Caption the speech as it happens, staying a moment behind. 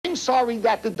I'm sorry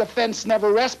that the defense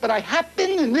never rests, but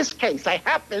in this case, I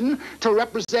happen to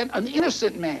represent an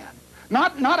innocent man.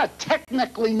 Not a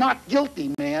technically not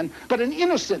guilty man, but an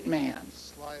innocent man.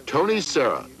 Tony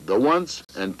Serra, the once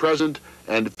and present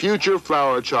and future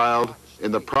flower child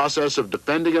in the process of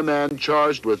defending a man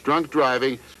charged with drunk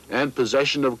driving and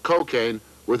possession of cocaine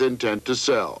with intent to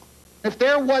sell. If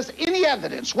there was any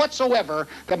evidence whatsoever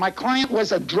that my client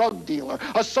was a drug dealer,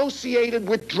 associated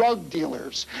with drug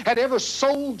dealers, had ever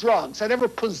sold drugs, had ever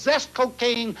possessed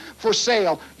cocaine for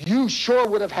sale, you sure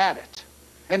would have had it.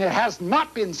 And it has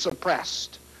not been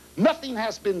suppressed. Nothing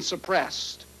has been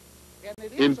suppressed.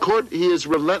 In court, he is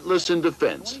relentless in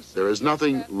defense. There is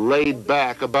nothing laid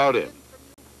back about him.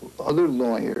 Other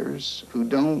lawyers who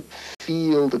don't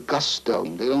feel the gusto,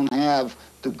 they don't have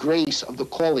the grace of the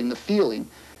calling, the feeling,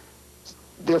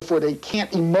 therefore they can't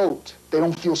emote. They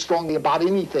don't feel strongly about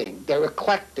anything. They're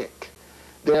eclectic.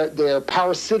 They're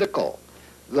parasitical.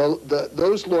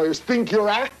 Those lawyers think you're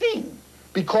acting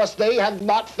because they have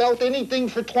not felt anything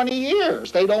for 20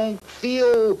 years. They don't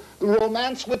feel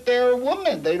romance with their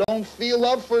woman. They don't feel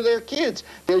love for their kids.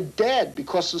 They're dead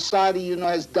because society,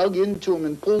 has dug into them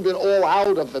and pulled it all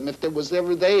out of them if it was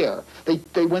ever there.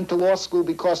 They went to law school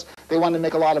because they wanted to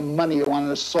make a lot of money. They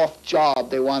wanted a soft job.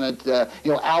 They wanted,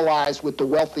 allies with the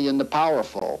wealthy and the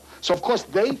powerful. So, of course,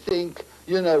 they think,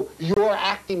 you're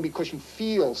acting because you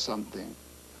feel something.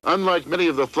 Unlike many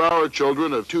of the flower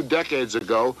children of 2 decades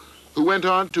ago, who went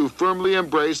on to firmly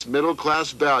embrace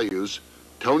middle-class values,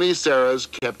 Tony Serra's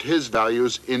kept his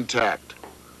values intact.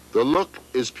 The look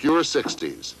is pure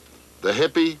 60s, the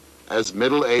hippie as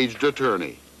middle-aged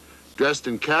attorney, dressed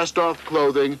in cast-off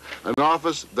clothing, an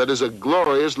office that is a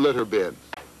glorious litter bin,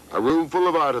 a room full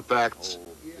of artifacts,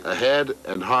 a head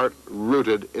and heart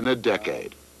rooted in a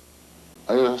decade.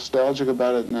 Are you nostalgic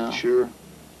about it now? Sure.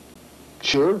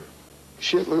 Sure?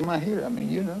 Shit, look at my hair. I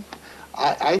mean,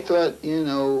 I thought,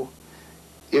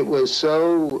 it was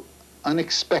so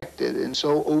unexpected and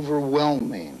so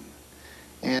overwhelming,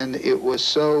 and it was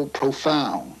so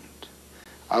profound.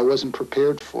 I wasn't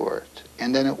prepared for it.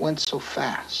 And then it went so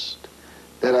fast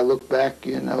that I look back,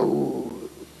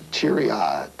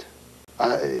 teary-eyed.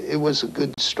 It was a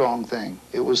good, strong thing.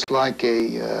 It was like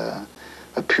a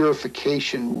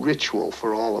purification ritual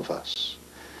for all of us.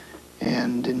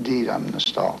 And indeed, I'm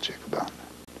nostalgic about it.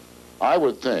 I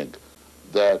would think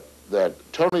that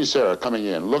Tony Serra coming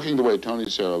in, looking the way Tony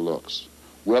Serra looks,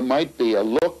 there might be a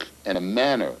look and a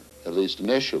manner, at least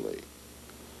initially,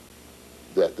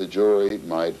 that the jury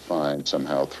might find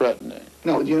somehow threatening.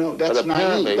 No, that's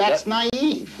naive. That's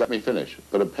naive. Let me finish.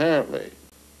 But apparently,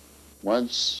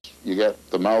 once you get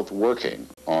the mouth working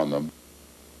on them,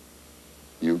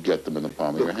 you get them in the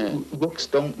palm of your hand. Looks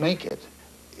don't make it.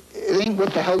 It ain't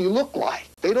what the hell you look like.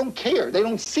 They don't care. They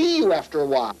don't see you after a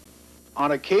while.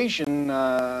 On occasion,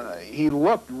 he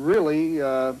looked really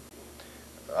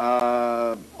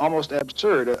almost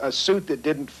absurd. A suit that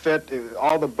didn't fit,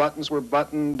 all the buttons were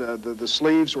buttoned, the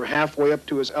sleeves were halfway up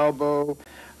to his elbow,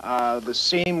 the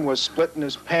seam was split in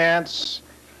his pants.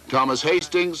 Thomas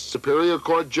Hastings, Superior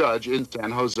Court Judge in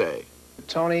San Jose.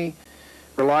 Tony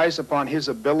relies upon his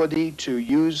ability to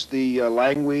use the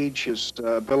language, his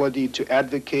ability to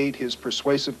advocate, his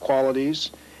persuasive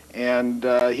qualities. And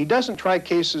he doesn't try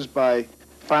cases by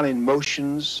filing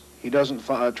motions. He doesn't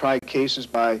try cases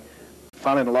by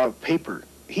filing a lot of paper.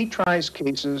 He tries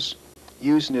cases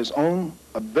using his own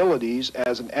abilities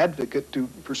as an advocate to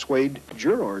persuade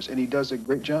jurors, and he does a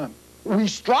great job. We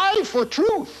strive for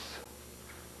truth,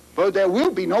 but there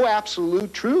will be no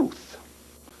absolute truth.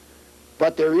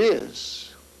 But there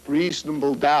is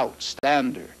reasonable doubt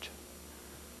standard.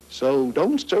 So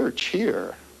don't search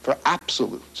here for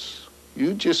absolutes.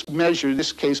 You just measure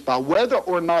this case by whether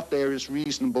or not there is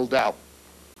reasonable doubt.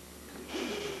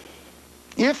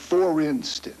 If, for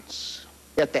instance,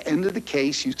 at the end of the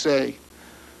case you say,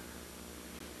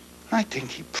 I think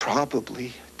he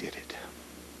probably did it.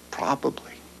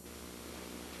 Probably.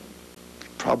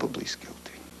 Probably is guilty.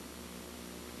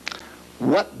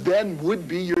 What then would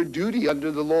be your duty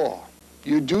under the law?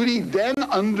 Your duty then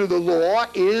under the law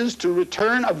is to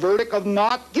return a verdict of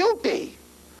not guilty.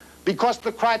 Because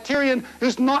the criterion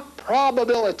is not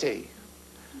probability.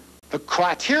 The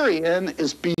criterion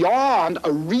is beyond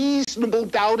a reasonable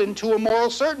doubt into a moral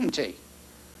certainty.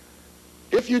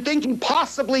 If you think he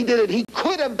possibly did it, he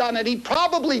could have done it, he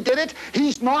probably did it,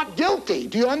 he's not guilty.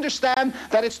 Do you understand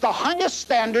that it's the highest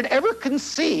standard ever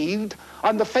conceived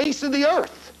on the face of the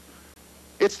earth?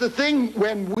 It's the thing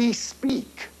when we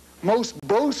speak most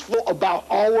boastful about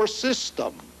our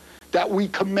system that we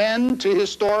commend to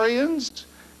historians.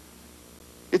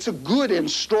 It's a good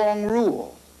and strong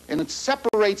rule. And it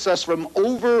separates us from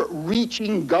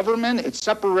overreaching government. It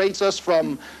separates us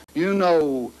from,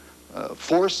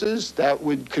 forces that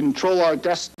would control our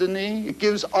destiny. It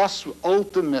gives us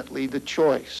ultimately the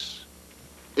choice.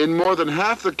 In more than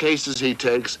half the cases he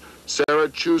takes, Serra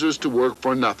chooses to work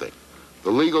for nothing.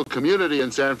 The legal community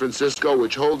in San Francisco,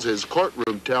 which holds his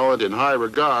courtroom talent in high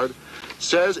regard,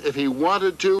 says if he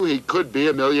wanted to, he could be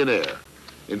a millionaire.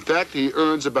 In fact, he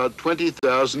earns about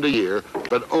 $20,000 a year,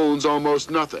 but owns almost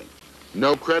nothing.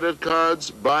 No credit cards,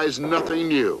 buys nothing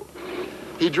new.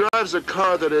 He drives a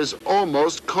car that is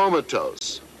almost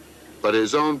comatose, but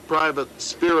his own private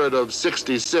spirit of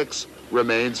 66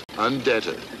 remains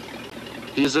undented.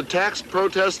 He's a tax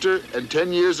protester and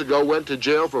 10 years ago went to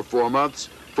jail for 4 months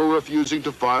for refusing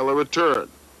to file a return.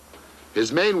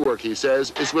 His main work, he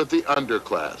says, is with the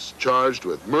underclass, charged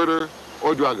with murder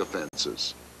or drug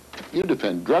offenses. You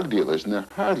defend drug dealers, and they're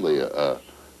hardly a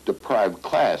deprived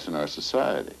class in our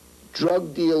society.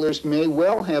 Drug dealers may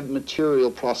well have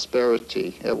material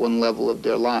prosperity at one level of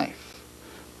their life,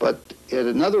 but at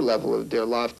another level of their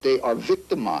life, they are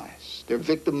victimized. They're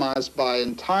victimized by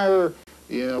entire,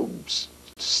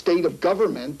 state of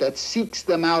government that seeks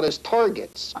them out as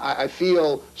targets. I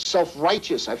feel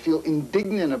self-righteous. I feel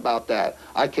indignant about that.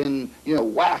 I can,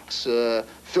 wax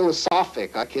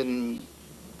philosophic.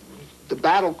 The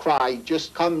battle cry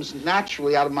just comes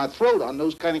naturally out of my throat on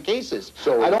those kind of cases.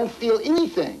 So I don't feel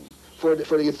anything for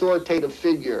the authoritative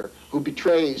figure who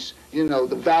betrays,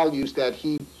 the values that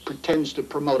he pretends to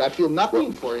promote. I feel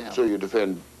nothing for him. So you've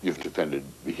defended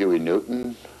Huey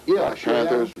Newton, yeah, sure,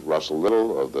 Panthers, Russell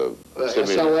Little of the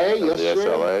SLA, yes, the sir.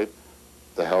 SLA,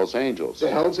 the Hells Angels. The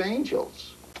Hells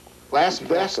Angels. Last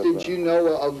vestige,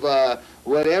 of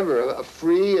a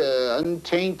free,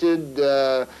 untainted,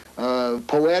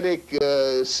 poetic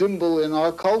symbol in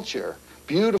our culture.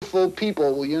 Beautiful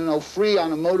people, free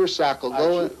on a motorcycle.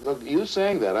 Look, you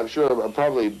saying that, I'm sure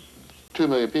probably 2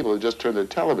 million people have just turned their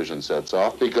television sets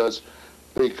off because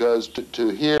to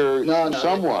hear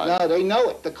someone... No, they know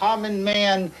it. The common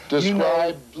man,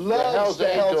 describe loves the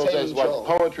Hells Angels as what,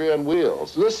 poetry on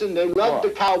wheels. Listen, they love the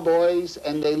Cowboys,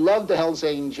 and they love the Hells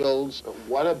Angels.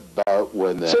 What about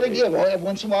when they... So every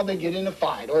once in a while they get in a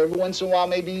fight, or every once in a while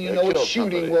maybe, a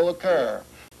shooting will occur.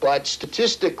 But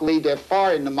statistically, they're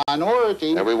far in the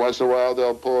minority. Every once in a while,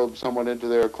 they'll pull someone into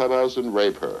their clubhouse and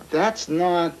rape her. That's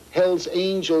not Hells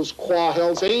Angels qua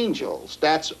Hells Angels.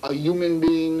 That's a human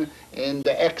being in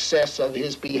the excess of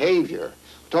his behavior.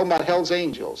 We're talking about Hells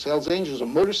Angels. Hells Angels is a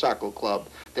motorcycle club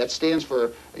that stands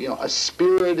for, a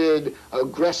spirited,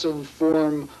 aggressive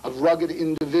form of rugged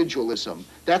individualism.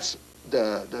 That's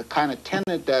the kind of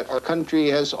tenet that our country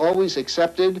has always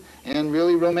accepted and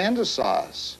really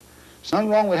romanticized. There's nothing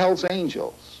wrong with Hells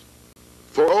Angels.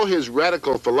 For all his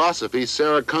radical philosophy,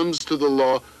 Serra comes to the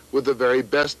law with the very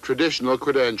best traditional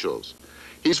credentials.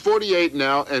 He's 48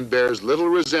 now and bears little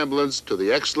resemblance to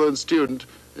the excellent student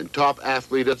and top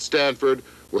athlete at Stanford,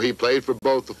 where he played for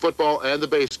both the football and the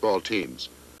baseball teams.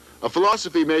 A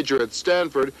philosophy major at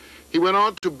Stanford, he went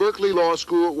on to Berkeley Law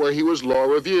School, where he was law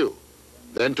review,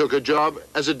 then took a job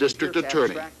as a district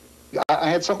attorney. I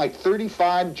had something like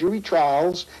 35 jury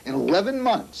trials in 11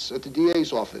 months at the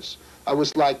DA's office. I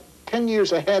was like 10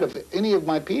 years ahead of any of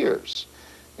my peers.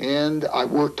 And I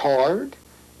worked hard,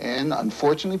 and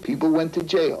unfortunately people went to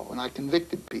jail, and I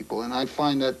convicted people, and I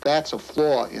find that that's a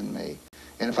flaw in me.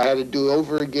 And if I had to do it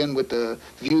over again with the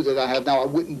view that I have now, I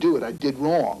wouldn't do it. I did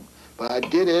wrong. But I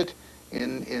did it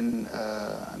in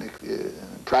a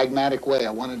pragmatic way.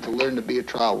 I wanted to learn to be a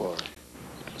trial lawyer.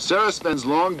 Serra spends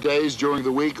long days during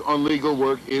the week on legal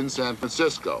work in San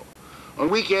Francisco. On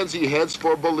weekends, he heads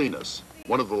for Bolinas,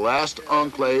 one of the last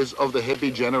enclaves of the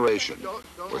hippie generation,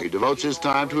 where he devotes his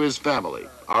time to his family,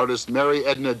 artist Mary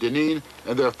Edna Deneen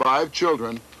and their 5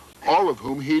 children, all of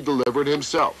whom he delivered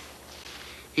himself.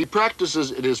 He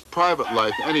practices in his private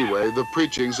life anyway the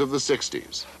preachings of the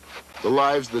 60s. The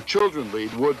lives the children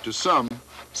lead would, to some,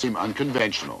 seem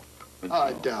unconventional.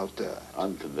 I doubt that.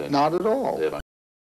 Unconventional. Not at all.